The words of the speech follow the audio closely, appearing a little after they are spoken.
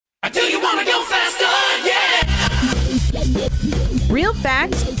wanna go faster, yeah. Real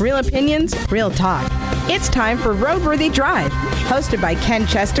facts, real opinions, real talk. It's time for Roadworthy Drive, hosted by Ken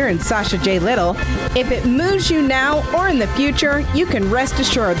Chester and Sasha J. Little. If it moves you now or in the future, you can rest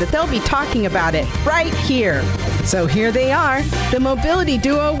assured that they'll be talking about it right here. So here they are, the mobility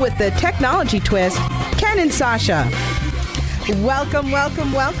duo with the technology twist, Ken and Sasha. Welcome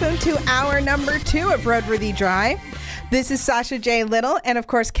to hour number 2 of Roadworthy Drive. This is Sasha J. Little and, of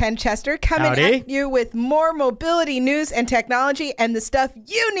course, Ken Chester coming at you with more mobility news and technology and the stuff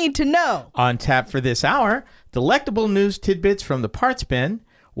you need to know. On tap for this hour, delectable news tidbits from the parts bin,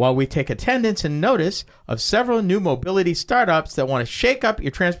 while we take attendance and notice of several new mobility startups that want to shake up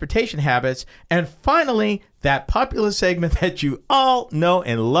your transportation habits, and finally, that popular segment that you all know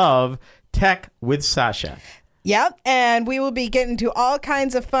and love, Tech with Sasha. Yep, and we will be getting to all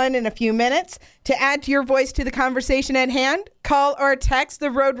kinds of fun in a few minutes. To add your voice to the conversation at hand, call or text the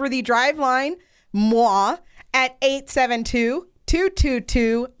Roadworthy Drive line, moi, at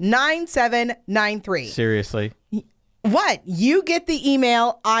 872-222-9793. Seriously? What? You get the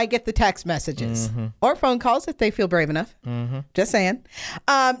email, I get the text messages. Mm-hmm. Or phone calls if they feel brave enough. Mm-hmm. Just saying.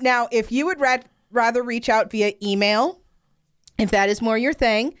 Now, if you would rather reach out via email, if that is more your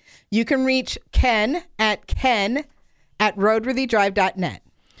thing, you can reach Ken at roadworthydrive.net.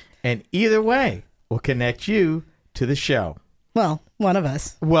 And either way, we'll connect you to the show. Well, one of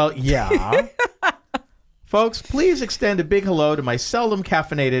us. Well, yeah. Folks, please extend a big hello to my seldom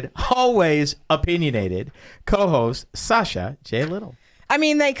caffeinated, always opinionated co-host, Sasha J. Little. I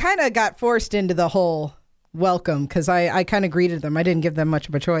mean, they kind of got forced into the whole welcome because I kind of greeted them. I didn't give them much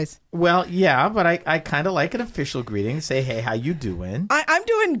of a choice. Well, yeah, but I kind of like an official greeting. Say, hey, how you doing? I'm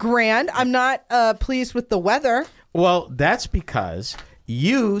doing grand. I'm not pleased with the weather. Well, that's because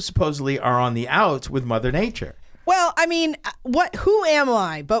you supposedly are on the outs with Mother Nature. Well, I mean, who am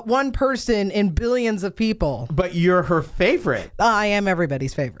I but one person in billions of people? But you're her favorite. I am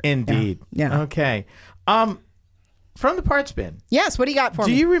everybody's favorite. Indeed. Yeah. Okay. From the parts bin. Yes, what do you got for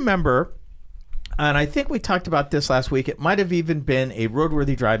me? Do you remember, and I think we talked about this last week, it might have even been a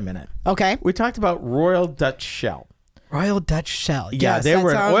Roadworthy Drive minute. Okay. We talked about Royal Dutch Shell. Royal Dutch Shell. Yeah, yes, they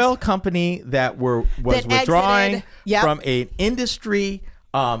were an oil company that was withdrawing from an industry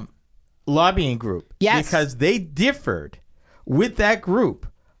lobbying group. Yes. Because they differed with that group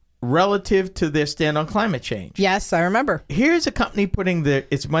relative to their stand on climate change. Yes, I remember. Here's a company putting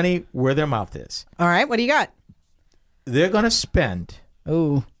its money where their mouth is. All right, what do you got? They're going to spend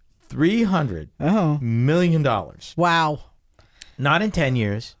 $300 million. Wow. Not in 10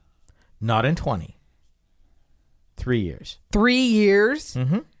 years, not in 20. 3 years. 3 years?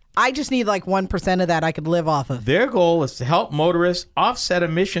 Mm-hmm. I just need like 1% of that I could live off of. Their goal is to help motorists offset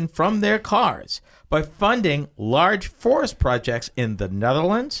emission from their cars by funding large forest projects in the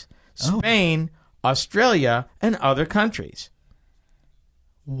Netherlands, Spain, Australia, and other countries.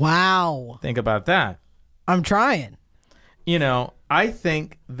 Wow. Think about that. I'm trying. You know, I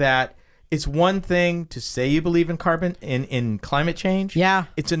think that it's one thing to say you believe in climate change. Yeah.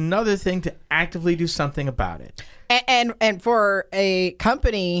 It's another thing to actively do something about it. And for a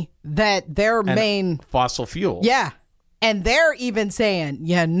company that their main fossil fuels. Yeah. And they're even saying,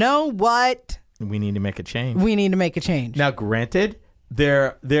 you know what? We need to make a change. We need to make a change. Now, granted,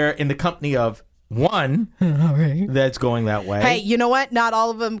 they're in the company of one that's going that way. Hey, you know what? Not all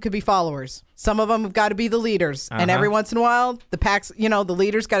of them could be followers. Some of them have got to be the leaders. And every once in a while, the packs, the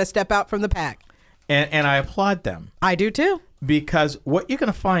leaders got to step out from the pack. And I applaud them. I do too. Because what you're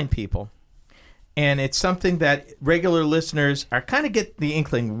going to find, people, and it's something that regular listeners are kind of get the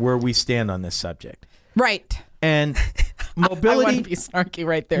inkling where we stand on this subject. Right. And mobility. I want to be snarky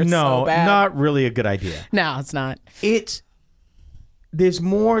right there. No, so bad. Not really a good idea. No, it's not. There's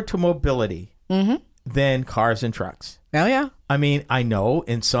more to mobility than cars and trucks. Oh, yeah. I mean, I know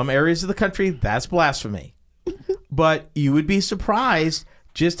in some areas of the country that's blasphemy. But you would be surprised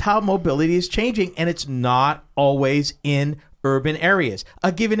just how mobility is changing, and it's not always in urban areas.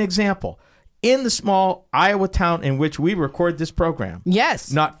 I'll give you an example. In the small Iowa town in which we record this program,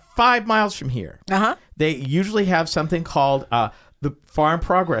 yes, not 5 miles from here, they usually have something called the Farm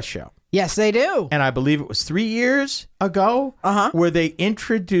Progress Show. Yes, they do. And I believe it was 3 years ago where they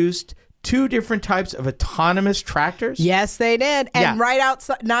introduced 2 different types of autonomous tractors. Yes, they did. And right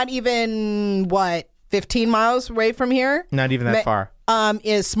outside, not even, 15 miles away from here? Not even that far.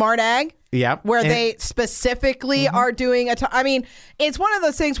 Is Smart Ag. Yeah. Where they specifically are doing it's one of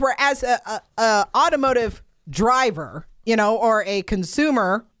those things where as a automotive driver, or a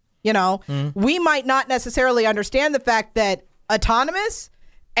consumer, we might not necessarily understand the fact that autonomous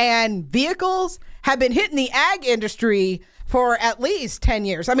and vehicles have been hitting the ag industry for at least 10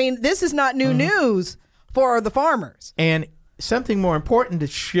 years. I mean, this is not new news for the farmers. And something more important to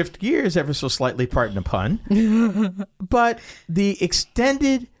shift gears ever so slightly, pardon the pun, but the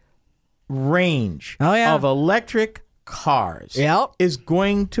extended range of electric cars is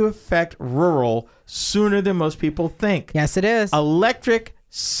going to affect rural sooner than most people think. Yes, it is. Electric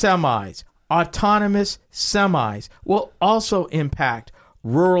semis, autonomous semis will also impact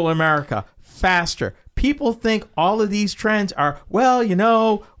rural America faster. People think all of these trends are, well, you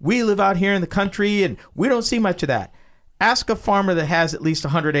know, we live out here in the country and we don't see much of that. Ask a farmer that has at least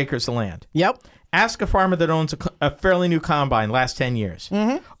 100 acres of land. Yep. Ask a farmer that owns a fairly new combine last 10 years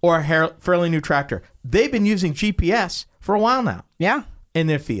or a fairly new tractor. They've been using GPS for a while now in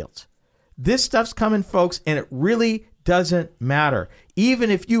their fields. This stuff's coming, folks, and it really doesn't matter. Even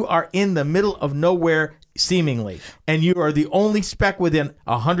if you are in the middle of nowhere, seemingly, and you are the only speck within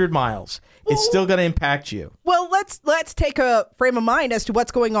 100 miles, it's still going to impact you. Well, let's take a frame of mind as to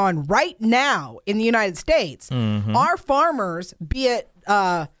what's going on right now in the United States. Our farmers, be it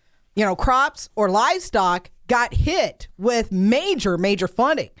crops or livestock, got hit with major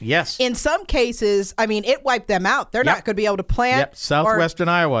flooding. Yes. In some cases, I mean, it wiped them out. They're not going to be able to plant. Southwestern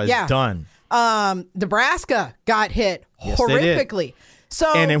Iowa is done. Nebraska got hit horrifically.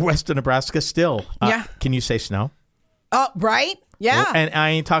 So, and in western Nebraska still. Can you say snow? Right. Yeah. And I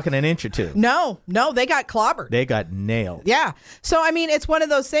ain't talking an inch or two. No, they got clobbered. They got nailed. Yeah. So, I mean, it's one of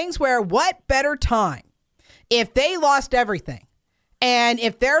those things where what better time if they lost everything and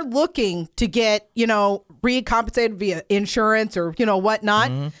if they're looking to get, recompensated via insurance or,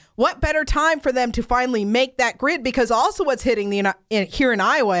 whatnot, what better time for them to finally make that grid? Because also what's hitting here in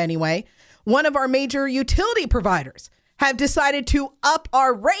Iowa anyway, one of our major utility providers have decided to up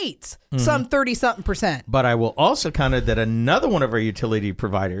our rates some 30-something%. But I will also counter that another one of our utility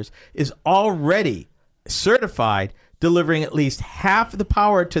providers is already certified delivering at least half of the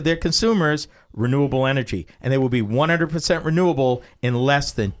power to their consumers renewable energy. And they will be 100% renewable in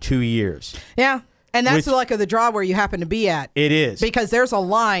less than 2 years. Yeah. And that's the luck of the draw where you happen to be at. It is. Because there's a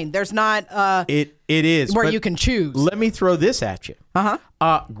line. There's not it is where you can choose. Let me throw this at you.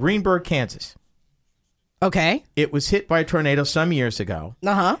 Greenburgh, Kansas. Okay. It was hit by a tornado some years ago.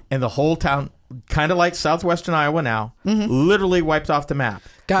 And the whole town, kind of like southwestern Iowa now, literally wiped off the map.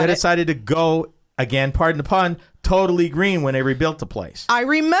 They decided to go, again, pardon the pun, totally green when they rebuilt the place. I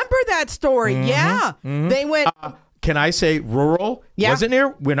remember that story. Yeah. They went... can I say rural? Wasn't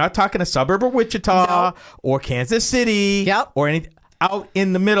there? We're not talking a suburb of Wichita or Kansas City or anything. Out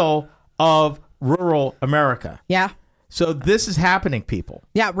in the middle of rural America. Yeah. So this is happening, people.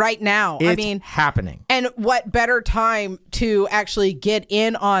 Yeah, right now. It's happening. And what better time to actually get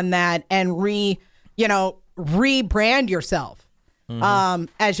in on that and rebrand yourself,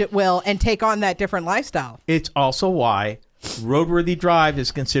 as it will, and take on that different lifestyle. It's also why Roadworthy Drive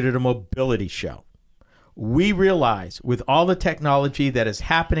is considered a mobility show. We realize with all the technology that is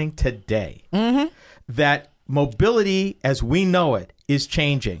happening today, that mobility as we know it is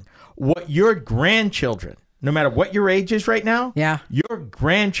changing. What your grandchildren, no matter what your age is right now, your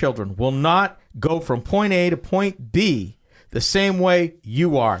grandchildren will not go from point A to point B the same way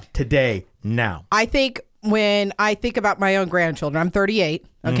you are today, now. I think when I think about my own grandchildren, I'm 38,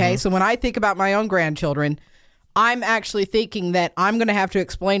 okay? So when I think about my own grandchildren, I'm actually thinking that I'm going to have to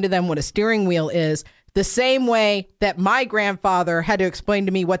explain to them what a steering wheel is the same way that my grandfather had to explain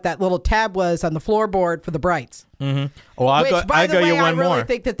to me what that little tab was on the floorboard for the brights. Well, I'll go you one more. I really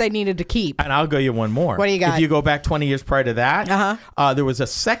think that they needed to keep. And I'll go you one more. What do you got? If you go back 20 years prior to that, there was a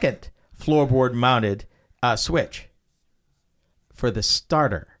second floorboard mounted switch for the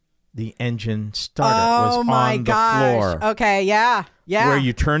starter. The engine starter was on the floor. Okay, yeah. Where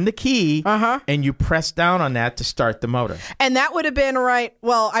you turn the key and you press down on that to start the motor. And that would have been right.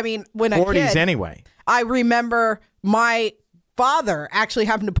 Well, I mean, when 40s anyway. I remember my father actually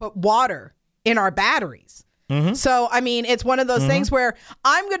having to put water in our batteries. So, I mean, it's one of those things where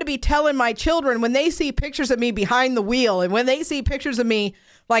I'm going to be telling my children when they see pictures of me behind the wheel and when they see pictures of me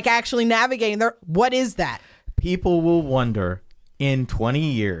like actually navigating, what is that? People will wonder in 20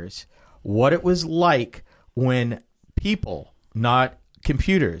 years what it was like when people, not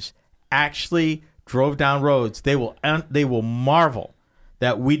computers, actually drove down roads. They will marvel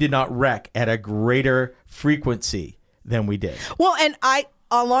that we did not wreck at a greater frequency than we did. Well, and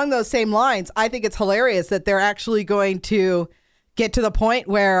along those same lines, I think it's hilarious that they're actually going to get to the point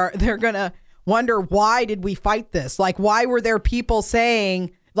where they're going to wonder, why did we fight this? Like, why were there people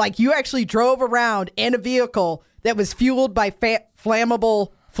saying, like, you actually drove around in a vehicle that was fueled by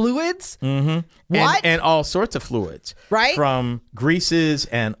flammable fluids. Mm-hmm. What? And all sorts of fluids. Right. From greases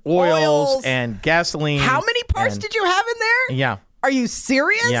and oils and gasoline. How many parts did you have in there? Yeah. Are you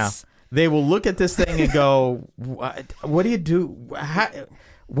serious? Yeah. They will look at this thing and go, what do you do?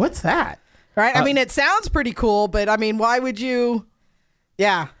 What's that? Right. I mean, it sounds pretty cool, but I mean, why would you?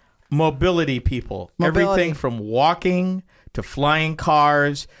 Yeah. Mobility, people. Mobility. Everything from walking to flying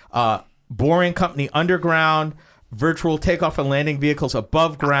cars, Boring Company underground, virtual takeoff and landing vehicles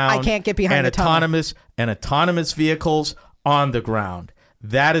above ground. I can't get behind the tunnel. autonomous vehicles on the ground.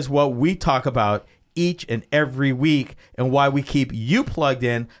 That is what we talk about each and every week, and why we keep you plugged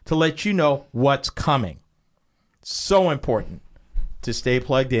in to let you know what's coming. So important to stay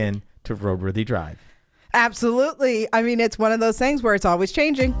plugged in to Roadworthy Drive. Absolutely. I mean, it's one of those things where it's always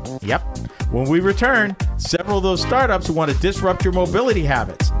changing. Yep. When we return, several of those startups who want to disrupt your mobility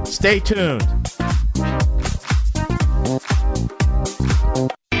habits. Stay tuned.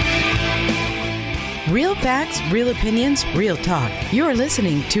 Real facts, real opinions, real talk. You're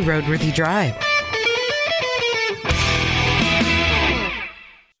listening to Roadworthy Drive.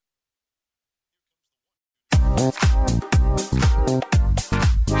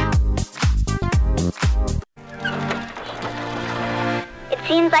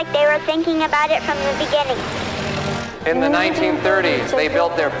 Seems like they were thinking about it from the beginning. In the 1930s, they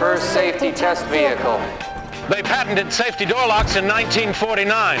built their first safety test vehicle. They patented safety door locks in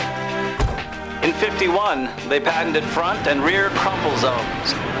 1949. In 51, they patented front and rear crumple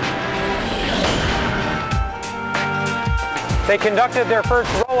zones. They conducted their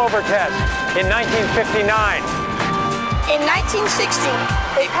first rollover test in 1959. In 1960,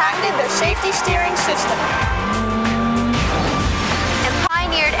 they patented their safety steering system.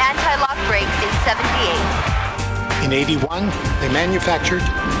 Pioneered anti-lock brakes in 78. In 81, they manufactured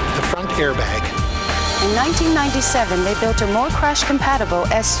the front airbag. In 1997, they built a more crash-compatible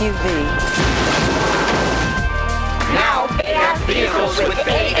SUV. Now they have vehicles with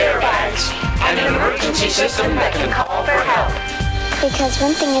 8 airbags and an emergency system that can call for help. Because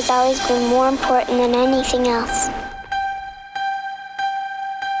one thing has always been more important than anything else.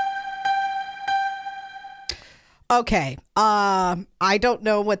 Okay, I don't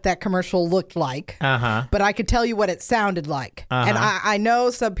know what that commercial looked like, but I could tell you what it sounded like. And I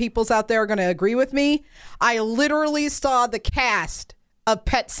know some people's out there are going to agree with me. I literally saw the cast of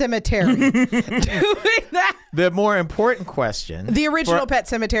Pet Sematary doing that. The more important question. The original Pet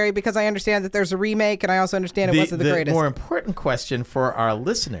Sematary, because I understand that there's a remake, and I also understand it wasn't the greatest. The more important question for our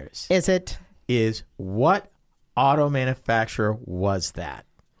listeners. Is what auto manufacturer was that?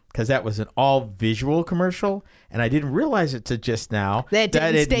 Because that was an all-visual commercial, and I didn't realize it till just now that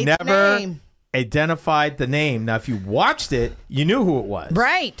it never identified the name. Now, if you watched it, you knew who it was.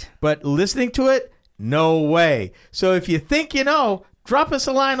 Right. But listening to it, no way. So if you think you know, drop us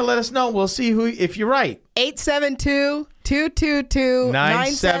a line and let us know. We'll see if you're right.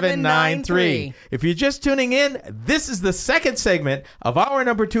 872-222-9793. If you're just tuning in, this is the second segment of hour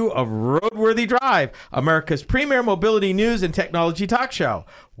number 2 of Roadworthy Drive, America's premier mobility news and technology talk show.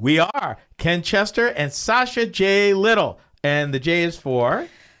 We are Ken Chester and Sasha J. Little. And the J is for?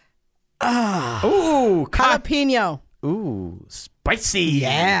 Jalapeno. Ooh, spicy.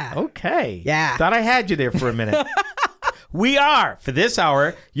 Yeah. Okay. Yeah. Thought I had you there for a minute. We are, for this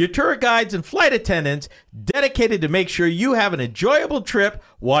hour, your tour guides and flight attendants dedicated to make sure you have an enjoyable trip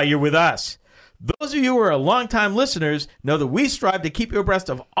while you're with us. Those of you who are longtime listeners know that we strive to keep you abreast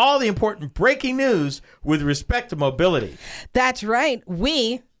of all the important breaking news with respect to mobility. That's right.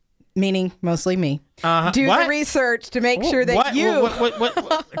 We, meaning mostly me, do the research to make sure that you...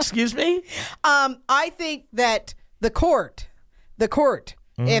 What? Excuse me? I think that the court,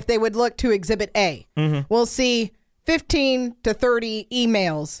 if they would look to Exhibit A, will see 15 to 30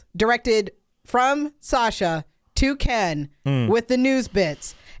 emails directed from Sasha to Ken with the news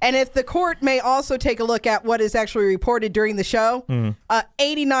bits. And if the court may also take a look at what is actually reported during the show,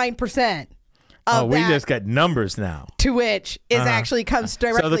 89% of we just got numbers now. To which is actually comes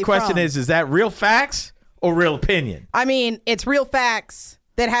directly from. So the question is that real facts or real opinion? I mean, it's real facts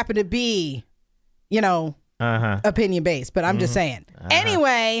that happen to be, opinion based, but I'm just saying.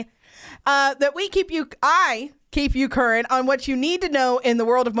 Anyway, that I keep you current on what you need to know in the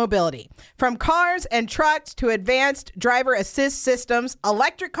world of mobility. From cars and trucks to advanced driver assist systems,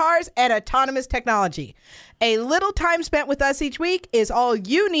 electric cars, and autonomous technology. A little time spent with us each week is all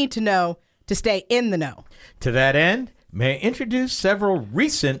you need to know to stay in the know. To that end, may I introduce several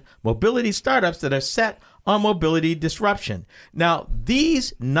recent mobility startups that are set on mobility disruption. Now,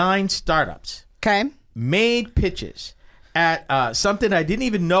 these 9 startups made pitches at something I didn't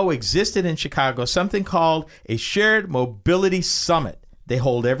even know existed in Chicago, something called a Shared Mobility Summit. they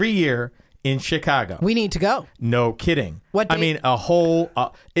hold every year in Chicago. We need to go. No kidding. What date? I mean, a whole,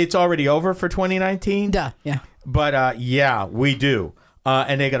 it's already over for 2019. Duh, yeah. But yeah, we do.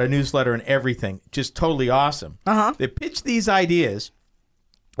 And they got a newsletter and everything. Just totally awesome. They pitched these ideas,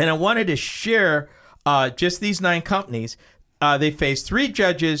 and I wanted to share just these 9 companies. They faced 3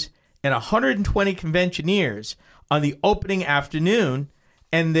 judges and 120 conventioneers on the opening afternoon,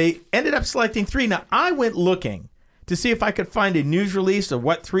 and they ended up selecting 3. Now, I went looking to see if I could find a news release of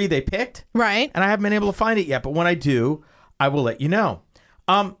what 3 they picked. Right. And I haven't been able to find it yet, but when I do, I will let you know.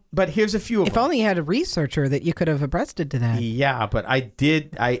 But here's a few of them. If only you had a reresearcher that you could have abreasted to that. Yeah, but I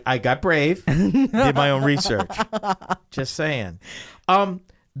did. I got brave. Did my own research. Just saying.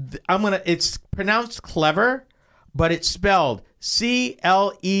 It's pronounced Clever, but it's spelled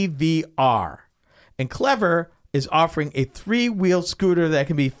Clever. And Clever is offering a 3-wheel scooter that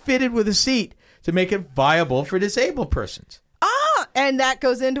can be fitted with a seat to make it viable for disabled persons. And that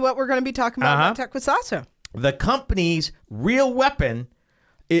goes into what we're going to be talking about in Tech with Sasha. The company's real weapon,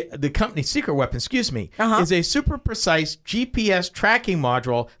 the company's secret weapon, is a super precise GPS tracking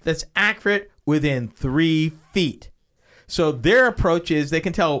module that's accurate within 3 feet. So their approach is they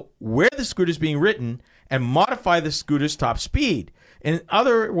can tell where the scooter is being ridden and modify the scooter's top speed. In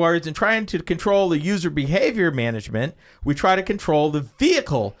other words, in trying to control the user behavior management, we try to control the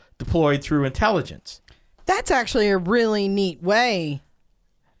vehicle deployed through intelligence. That's actually a really neat way.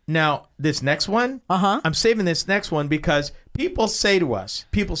 Now, this next one, I'm saving this next one because people say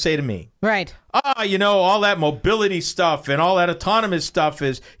to me, right, all that mobility stuff and all that autonomous stuff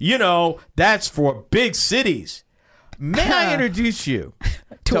is, that's for big cities. May I introduce you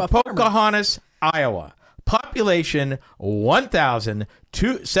to Pocahontas, Iowa? Population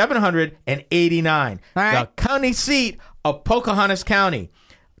 1,789. Right. The county seat of Pocahontas County.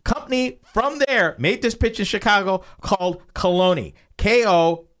 Company from there made this pitch in Chicago called Coloni.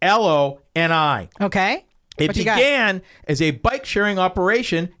 Koloni. Okay. It began as a bike-sharing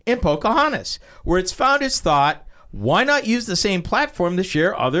operation in Pocahontas, where its founders thought, why not use the same platform to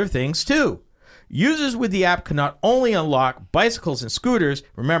share other things too? Users with the app can not only unlock bicycles and scooters.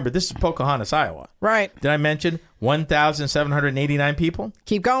 Remember, this is Pocahontas, Iowa. Right. Did I mention 1,789 people?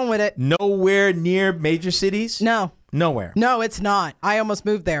 Keep going with it. Nowhere near major cities? No. Nowhere. No, it's not. I almost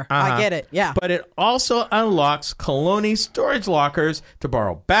moved there. I get it. Yeah. But it also unlocks Coloni storage lockers to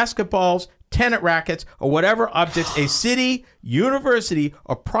borrow basketballs, tennis rackets, or whatever objects a city, university,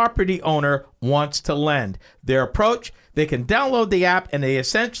 or property owner wants to lend. Their approach, they can download the app and they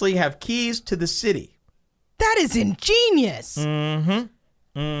essentially have keys to the city. That is ingenious. I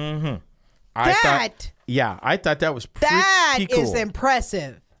thought that was pretty cool. That is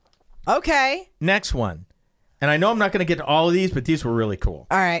impressive. Okay. Next one. And I know I'm not going to get to all of these, but these were really cool.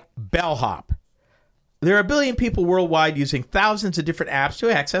 All right. Bellhop. There are 1 billion people worldwide using thousands of different apps to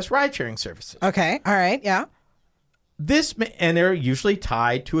access ride-sharing services. Okay. All right. Yeah. And they're usually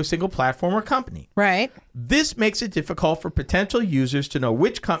tied to a single platform or company. Right. This makes it difficult for potential users to know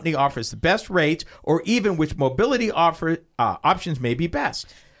which company offers the best rates or even which mobility options may be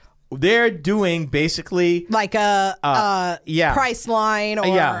best. They're doing basically like a price line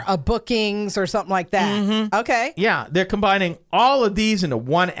or a bookings or something like that. Okay. Yeah, they're combining all of these into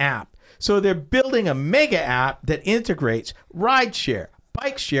one app. So they're building a mega app that integrates rideshare,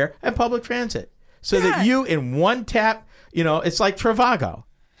 bike share, and public transit. So that you in one tap, it's like Trivago.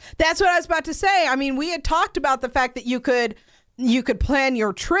 That's what I was about to say. I mean, we had talked about the fact that you could plan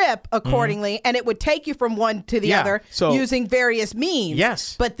your trip accordingly, and it would take you from one to the other using various means.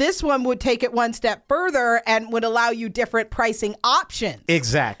 Yes. But this one would take it one step further and would allow you different pricing options.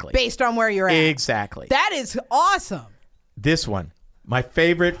 Exactly. Based on where you're at. Exactly. That is awesome. This one, my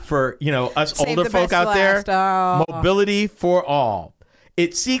favorite for, us older folk out there, Mobility for All.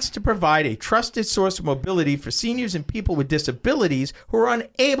 It seeks to provide a trusted source of mobility for seniors and people with disabilities who are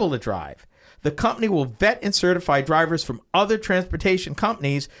unable to drive. The company will vet and certify drivers from other transportation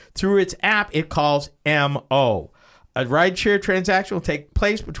companies through its app it calls MO. A rideshare transaction will take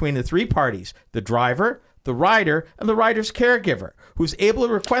place between the 3 parties, the driver, the rider, and the rider's caregiver, who's able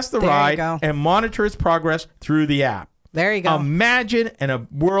to request the ride and monitor its progress through the app. There you go. Imagine in a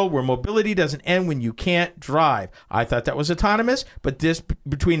world where mobility doesn't end when you can't drive. I thought that was autonomous, but this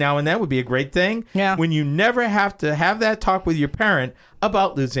between now and then would be a great thing. Yeah. When you never have to have that talk with your parent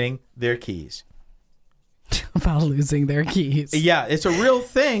about losing their keys. About losing their keys. Yeah, it's a real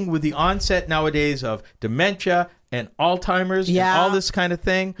thing with the onset nowadays of dementia and Alzheimer's and all this kind of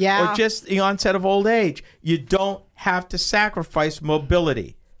thing. Yeah. Or just the onset of old age. You don't have to sacrifice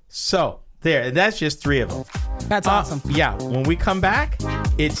mobility. So, there, and that's just 3 of them. That's awesome. Yeah, when we come back,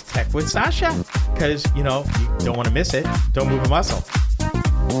 it's Tech with Sasha. Because, you don't want to miss it. Don't move a muscle.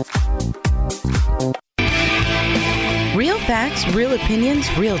 facts, real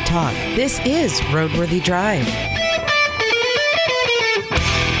opinions, real talk. This is Roadworthy Drive.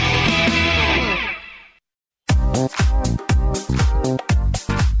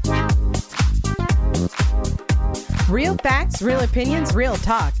 Real facts, real opinions, real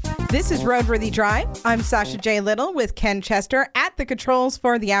talk. This is Roadworthy Drive. I'm Sasha J. Little with Ken Chester at the controls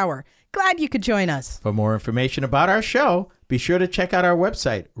for the hour. Glad you could join us. For more information about our show, be sure to check out our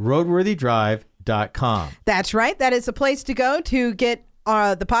website, roadworthydrive.com. That's right. That is a place to go to get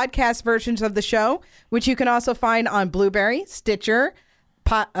the podcast versions of the show, which you can also find on Blueberry, Stitcher,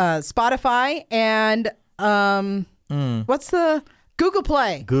 Spotify, and what's the... Google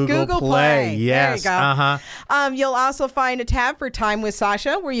Play. Google Play. Yes. There you go. You'll also find a tab for Time with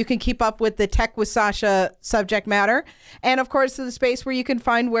Sasha, where you can keep up with the Tech with Sasha subject matter. And, of course, the space where you can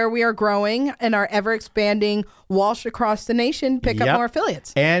find where we are growing and our ever-expanding Walsh across the nation, pick up more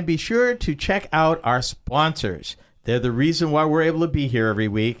affiliates. And be sure to check out our sponsors. They're the reason why we're able to be here every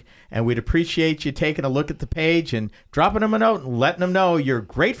week. And we'd appreciate you taking a look at the page and dropping them a note and letting them know you're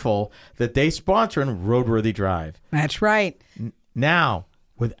grateful that they sponsor Roadworthy Drive. That's right. Now,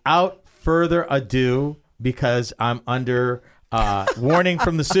 without further ado, because I'm under warning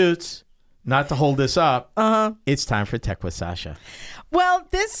from the suits not to hold this up, it's time for Tech with Sasha. Well,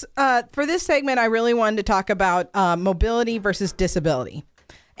 for this segment, I really wanted to talk about mobility versus disability.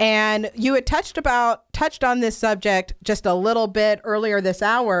 And you had touched on this subject just a little bit earlier this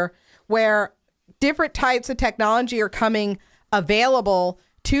hour, where different types of technology are coming available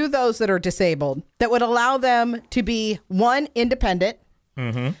to those that are disabled that would allow them to be, one, independent,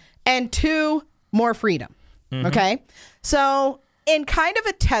 and two, more freedom. Okay? So in kind of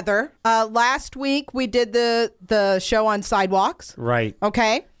a tether, last week we did the show on sidewalks. Right.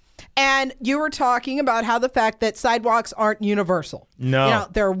 Okay? And you were talking about how the fact that sidewalks aren't universal. No. You know,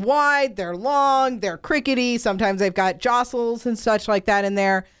 they're wide, they're long, they're crickety. Sometimes they've got jostles and such like that in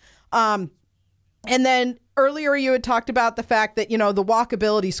there. And then earlier you had talked about the fact that, the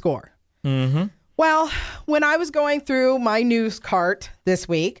walkability score. Well, when I was going through my news cart this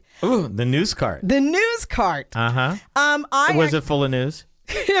week. Ooh, the news cart. The news cart. Was it full of news?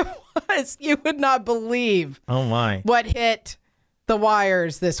 It was. You would not believe. Oh, my. What hit the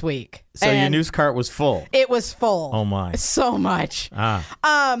wires this week. So your news cart was full. It was full. Oh, my. So much.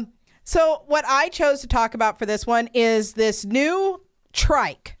 So what I chose to talk about for this one is this new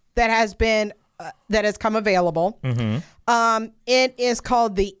trike that has come available. It is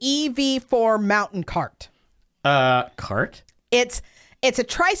called the EV4 Mountain Cart. Cart? It's a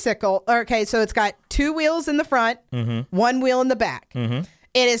tricycle. Okay, so it's got two wheels in the front, one wheel in the back. It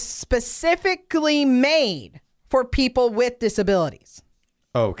is specifically made for people with disabilities.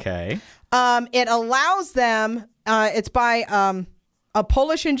 Okay. It allows them. It's by a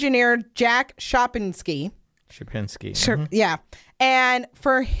Polish engineer, Jack Szopinski. Szopinski. Yeah. And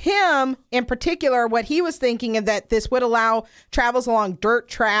for him in particular, what he was thinking of that this would allow travels along dirt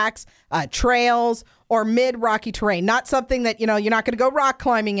tracks, trails, or mid-rocky terrain. Not something that, you're not going to go rock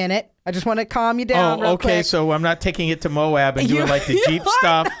climbing in it. I just want to calm you down real quick. So I'm not taking it to Moab and doing like the Jeep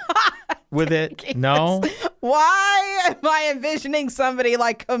stuff with it? No? Why am I envisioning somebody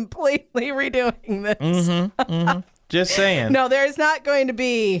like completely redoing this? Just saying. No, there's not going to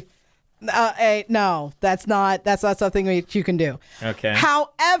be... no, that's not something that you can do. Okay.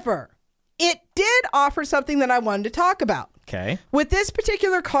 However, it did offer something that I wanted to talk about. Okay. With this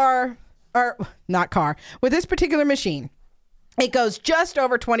particular with this particular machine, it goes just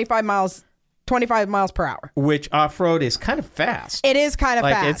over 25 miles per hour. Which off-road is kind of fast. It is kind of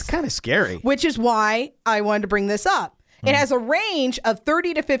fast. It's kind of scary. Which is why I wanted to bring this up. It has a range of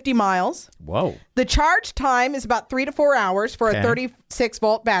 30 to 50 miles. Whoa. The charge time is about 3 to 4 hours for a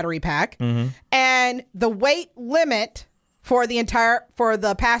 36-volt battery pack. And the weight limit for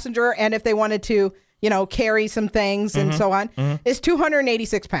the passenger, and if they wanted to, carry some things and so on, is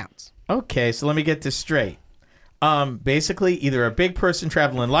 286 pounds. Okay, so let me get this straight. Basically, either a big person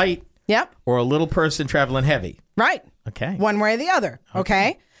traveling light or a little person traveling heavy. Right. Okay. One way or the other.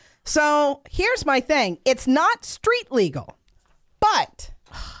 Okay. So here's my thing. It's not street legal, but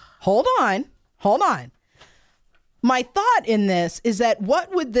hold on. My thought in this is that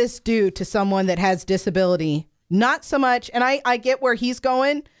what would this do to someone that has disability? Not so much. And I get where he's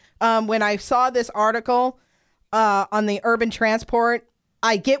going. When I saw this article on the urban transport,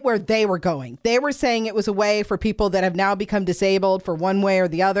 I get where they were going. They were saying it was a way for people that have now become disabled for one way or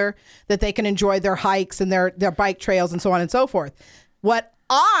the other, that they can enjoy their hikes and their bike trails and so on and so forth. What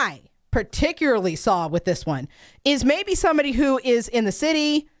I particularly saw with this one is maybe somebody who is in the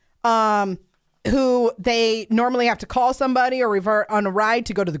city, who they normally have to call somebody or revert on a ride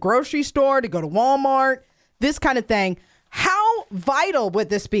to go to the grocery store, to go to Walmart, this kind of thing. how vital would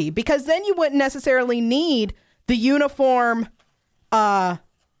this be? Because then you wouldn't necessarily need the uniform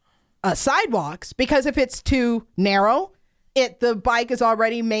sidewalks, because if it's too narrow, the bike is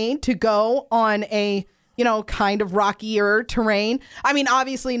already made to go on a, kind of rockier terrain. I mean,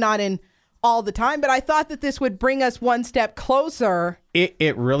 obviously not in all the time, but I thought that this would bring us one step closer.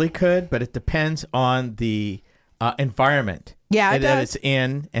 It really could, but it depends on the environment that it's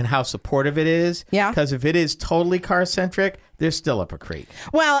in and how supportive it is. Yeah. Because if it is totally car-centric, they're still up a creek.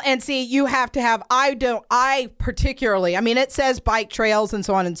 Well, and see, you have to have, I particularly, I mean, it says bike trails and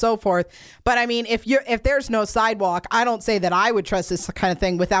so on and so forth, but I mean, if there's no sidewalk, I don't say that I would trust this kind of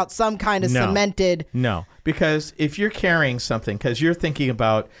thing without some kind of cemented. No, because if you're carrying something, because you're thinking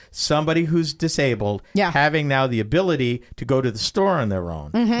about somebody who's disabled, having now the ability to go to the store on their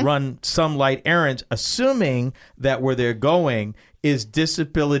own, run some light errands, assuming that where they're going is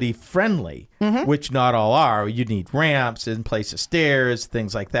disability friendly, which not all are. You need ramps in place of stairs,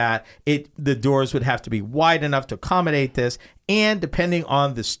 things like that. The doors would have to be wide enough to accommodate this. And depending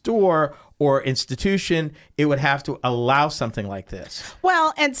on the store or institution, it would have to allow something like this.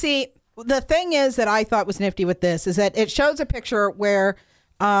 Well, and see, the thing is that I thought was nifty with this is that it shows a picture where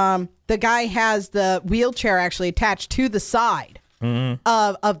the guy has the wheelchair actually attached to the side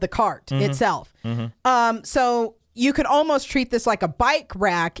of the cart itself. So you could almost treat this like a bike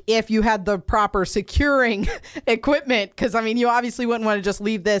rack if you had the proper securing equipment, because, I mean, you obviously wouldn't want to just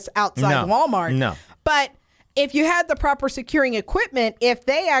leave this outside Walmart. No. But if you had the proper securing equipment, if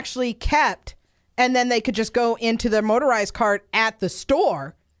they actually kept, and then they could just go into the motorized cart at the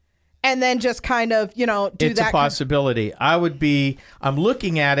store and then just kind of, do that. It's a possibility. I'm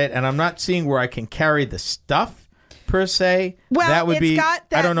looking at it, and I'm not seeing where I can carry the stuff per se. Well, that would be, got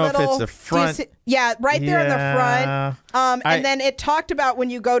that I don't know if it's the front. Right there in the front. And then it talked about when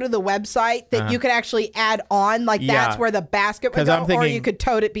you go to the website that you could actually add on, like that's where the basket would go, or you could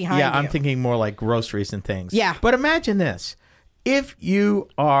tote it behind you. Yeah, I'm thinking more like groceries and things. Yeah. But imagine this. If you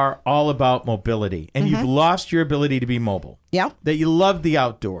are all about mobility and you've lost your ability to be mobile, that you love the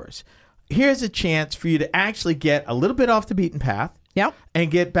outdoors, here's a chance for you to actually get a little bit off the beaten path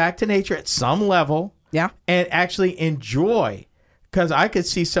and get back to nature at some level. Yeah. And actually enjoy, because I could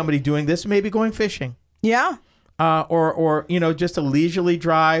see somebody doing this, maybe going fishing. Yeah. Or just a leisurely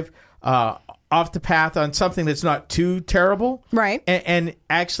drive off the path on something that's not too terrible. Right. And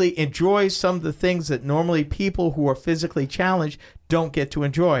actually enjoy some of the things that normally people who are physically challenged don't get to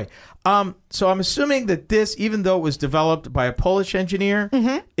enjoy. So I'm assuming that this, even though it was developed by a Polish engineer,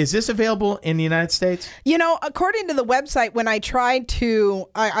 is this available in the United States? According to the website, when I tried to,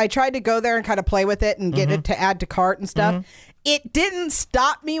 I tried to go there and kind of play with it and get it to add to cart and stuff. It didn't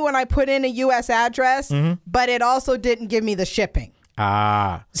stop me when I put in a U.S. address, but it also didn't give me the shipping.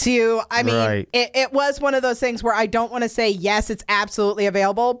 So, I mean, right. it was one of those things where I don't want to say, yes, it's absolutely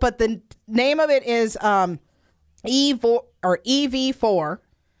available, but the name of it is EV4.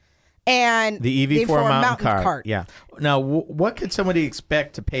 And the EV4 mountain cart. Yeah. Now, what could somebody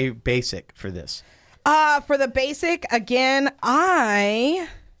expect to pay basic for this? For the basic, again, I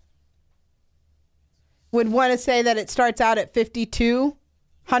would want to say that it starts out at $5,200.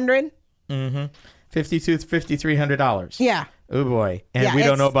 $5,300. Yeah. Oh boy. And we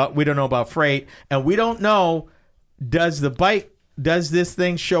don't know about freight, and we don't know, does this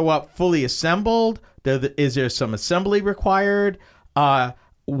thing show up fully assembled? Is there some assembly required?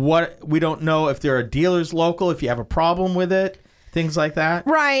 We don't know if there are dealers local, if you have a problem with it, things like that.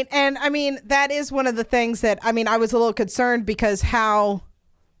 Right. And I mean, that is one of the things that, I mean, I was a little concerned because how,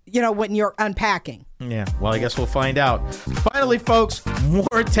 when you're unpacking. Yeah. Well, I guess we'll find out. Finally, folks,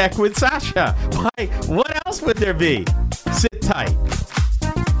 more Tech with Sasha. Why? What else would there be? Sit tight.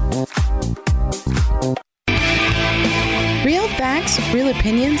 Real facts, real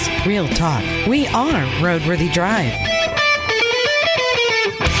opinions, real talk. We are Roadworthy Drive.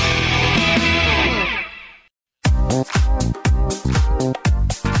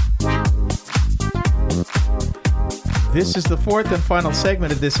 This is the fourth and final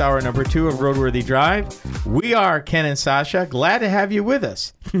segment of this hour number 2 of Roadworthy Drive. We are Ken and Sasha. Glad to have you with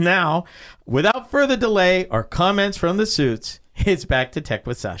us. Now, without further delay or comments from the suits, it's back to Tech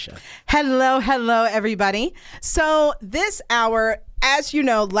with Sasha. Hello, everybody. So this hour, as you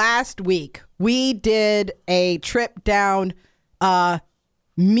know, last week, we did a trip down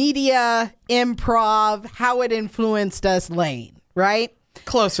media, improv, how it influenced us lane, right?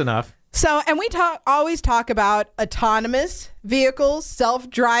 Close enough. So, and we always talk about autonomous vehicles,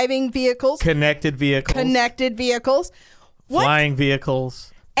 self-driving vehicles. Connected vehicles. Flying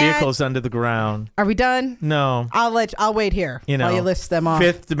vehicles. Vehicles under the ground. Are we done? No. I'll wait here while you list them off.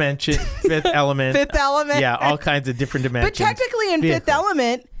 Fifth dimension, fifth element. Fifth element. Yeah, all kinds of different dimensions. But technically in Fifth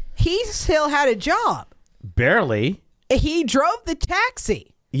Element, he still had a job. Barely. He drove the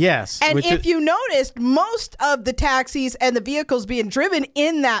taxi. Yes. And if you noticed, most of the taxis and the vehicles being driven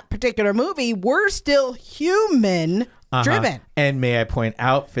in that particular movie were still human driven. And may I point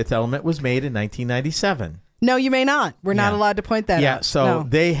out, Fifth Element was made in 1997. No, you may not. We're not allowed to point that out. Yeah, so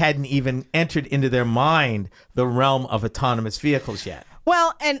they hadn't even entered into their mind the realm of autonomous vehicles yet.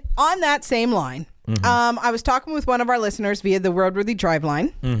 Well, and on that same line, I was talking with one of our listeners via the Roadworthy Drive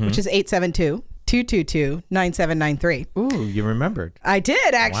line, which is 872-222-9793. Ooh, you remembered. I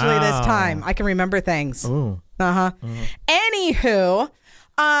did, actually, this time. I can remember things. Ooh. Anywho,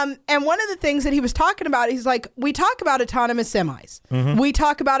 and one of the things that he was talking about, he's like, we talk about autonomous semis. We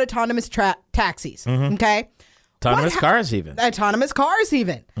talk about autonomous taxis. Okay? Autonomous cars even. Autonomous cars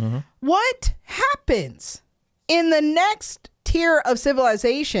even. What happens in the next tier of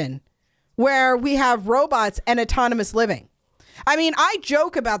civilization where we have robots and autonomous living? I mean, I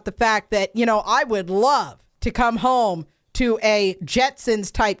joke about the fact that, I would love to come home to a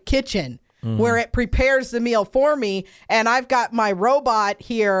Jetsons type kitchen where it prepares the meal for me. And I've got my robot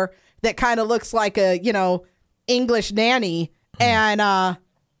here that kind of looks like a, English nanny. And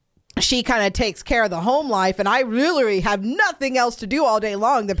she kind of takes care of the home life. And I really have nothing else to do all day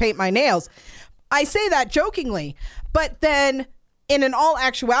long to paint my nails. I say that jokingly. But then in all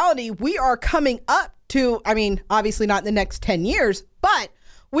actuality, we are coming up to, obviously not in the next 10 years, but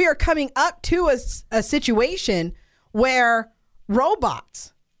we are coming up to a situation where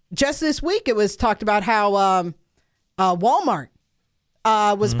robots, just this week, it was talked about how Walmart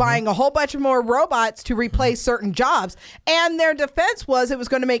was buying a whole bunch of more robots to replace certain jobs. And their defense was it was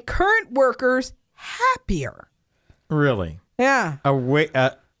going to make current workers happier. Really? Yeah.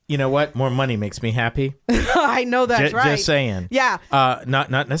 You know what? More money makes me happy. I know that's right. Just saying. Yeah. Not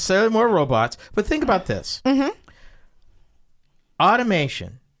necessarily more robots, but think about this.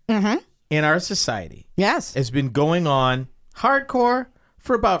 Automation in our society has been going on hardcore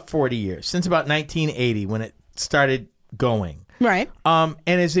for about 40 years, since about 1980 when it started going. Right. And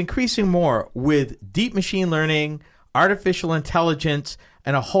is increasing more with deep machine learning, artificial intelligence,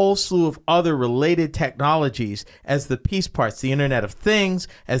 and a whole slew of other related technologies as the piece parts, the Internet of Things,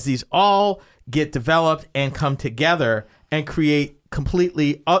 as these all get developed and come together and create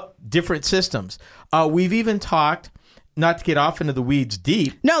completely different systems. We've even talked, not to get off into the weeds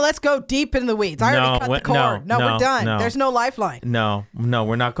deep. No, let's go deep in the weeds. I already cut the cord. No, we're done. There's no lifeline. No,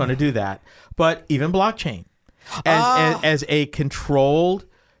 we're not going to do that. But even blockchain, as a controlled,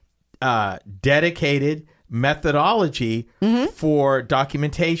 dedicated methodology for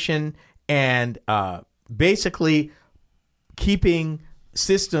documentation and basically keeping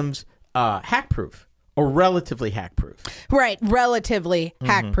systems hack-proof or relatively hack-proof. Right, relatively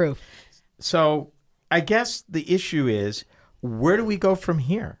hack-proof. So I guess the issue is, where do we go from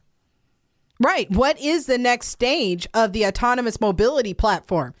here? Right. What is the next stage of the autonomous mobility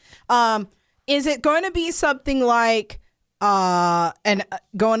platform? Is it going to be something like, and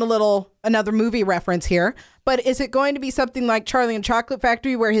going another movie reference here, but is it going to be something like Charlie and Chocolate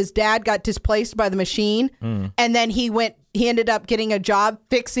Factory, where his dad got displaced by the machine, and then he ended up getting a job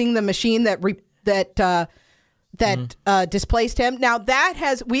fixing the machine that displaced him? Now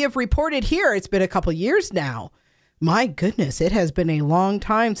we have reported here, it's been a couple years now. My goodness, it has been a long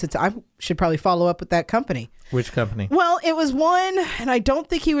time since I should probably follow up with that company. Which company? Well, it was one, and I don't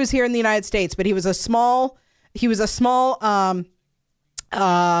think he was here in the United States, but he was a small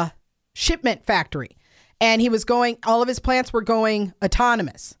shipment factory, and all of his plants were going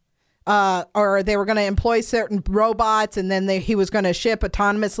autonomous, or they were going to employ certain robots, and then he was going to ship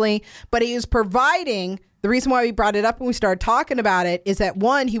autonomously. But he was providing, the reason why we brought it up when we started talking about it is that,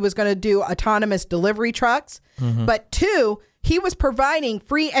 one, he was going to do autonomous delivery trucks, but two, he was providing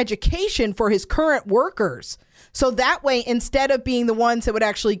free education for his current workers. So that way, instead of being the ones that would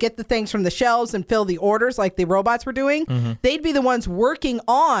actually get the things from the shelves and fill the orders like the robots were doing, they'd be the ones working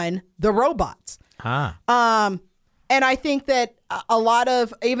on the robots. And I think that a lot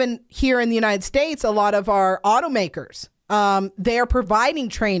of, even here in the United States, a lot of our automakers, they are providing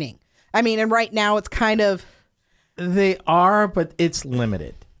training. I mean, and right now it's kind of... They are, but it's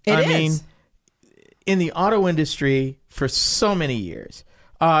limited. I mean, in the auto industry for so many years,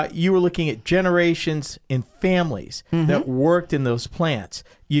 you were looking at generations and families that worked in those plants.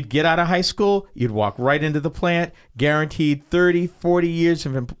 You'd get out of high school, you'd walk right into the plant, guaranteed 30, 40 years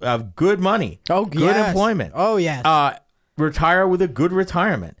of good money, good employment. Oh, yes. Retire with a good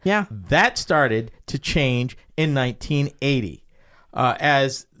retirement. Yeah. That started to change in 1980.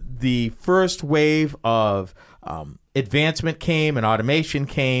 as the first wave of advancement came and automation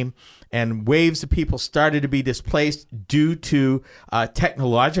came, and waves of people started to be displaced due to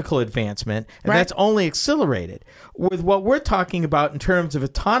technological advancement, and that's only accelerated. With what we're talking about in terms of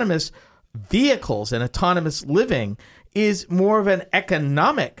autonomous vehicles and autonomous living is more of an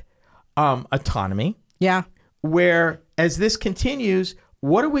economic autonomy. Yeah. Where, as this continues,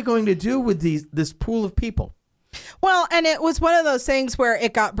 what are we going to do with this pool of people? Well, and it was one of those things where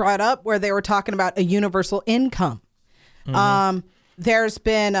it got brought up where they were talking about a universal income. There's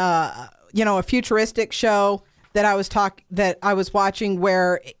been a futuristic show that I was watching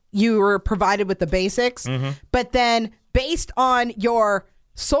where you were provided with the basics, but then based on your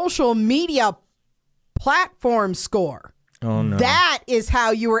social media platform score, that is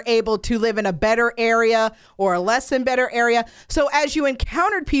how you were able to live in a better area or a less than better area. So as you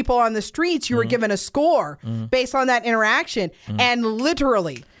encountered people on the streets, you were given a score based on that interaction. And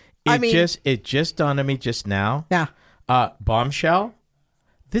literally, it just dawned on me just now. Yeah. Bombshell.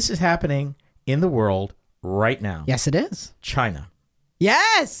 This is happening in the world right now. Yes, it is. China.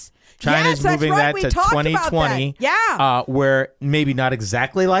 Yes. China's moving that to 2020. Yeah. Where maybe not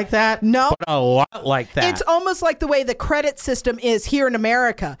exactly like that. No. But a lot like that. It's almost like the way the credit system is here in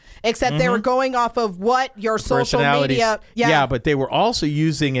America, except they were going off of what your social media. Yeah, but they were also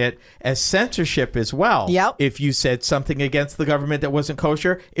using it as censorship as well. Yep. If you said something against the government that wasn't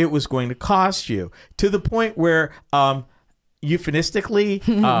kosher, it was going to cost you, to the point where euphemistically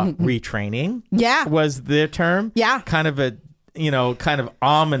retraining was their term. Yeah. Kind of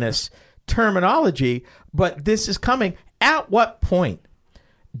ominous terminology, but this is coming. At what point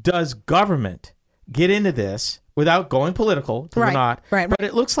does government get into this without going political? We're not. Right. But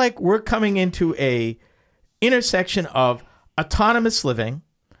it looks like we're coming into a intersection of autonomous living,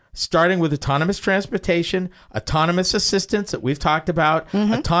 starting with autonomous transportation, autonomous assistance that we've talked about,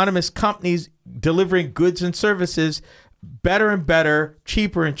 autonomous companies delivering goods and services better and better,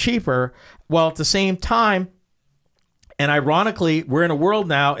 cheaper and cheaper, while at the same time, and ironically, we're in a world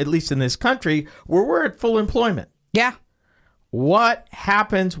now, at least in this country, where we're at full employment. Yeah. What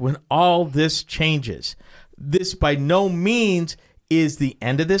happens when all this changes? This by no means is the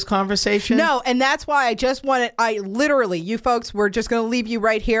end of this conversation. No, and that's why you folks, we're just going to leave you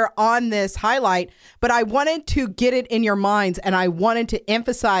right here on this highlight, but I wanted to get it in your minds, and I wanted to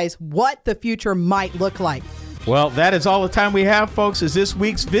emphasize what the future might look like. Well, that is all the time we have, folks, as this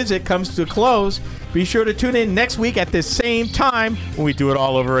week's visit comes to a close. Be sure to tune in next week at the same time when we do it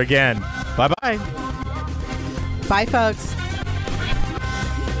all over again. Bye-bye. Bye, folks.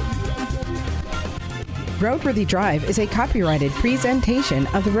 Roadworthy Drive is a copyrighted presentation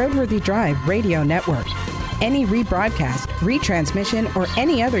of the Roadworthy Drive Radio Network. Any rebroadcast, retransmission, or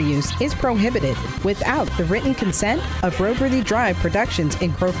any other use is prohibited without the written consent of Roadworthy Drive Productions,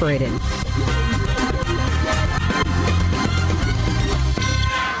 Incorporated.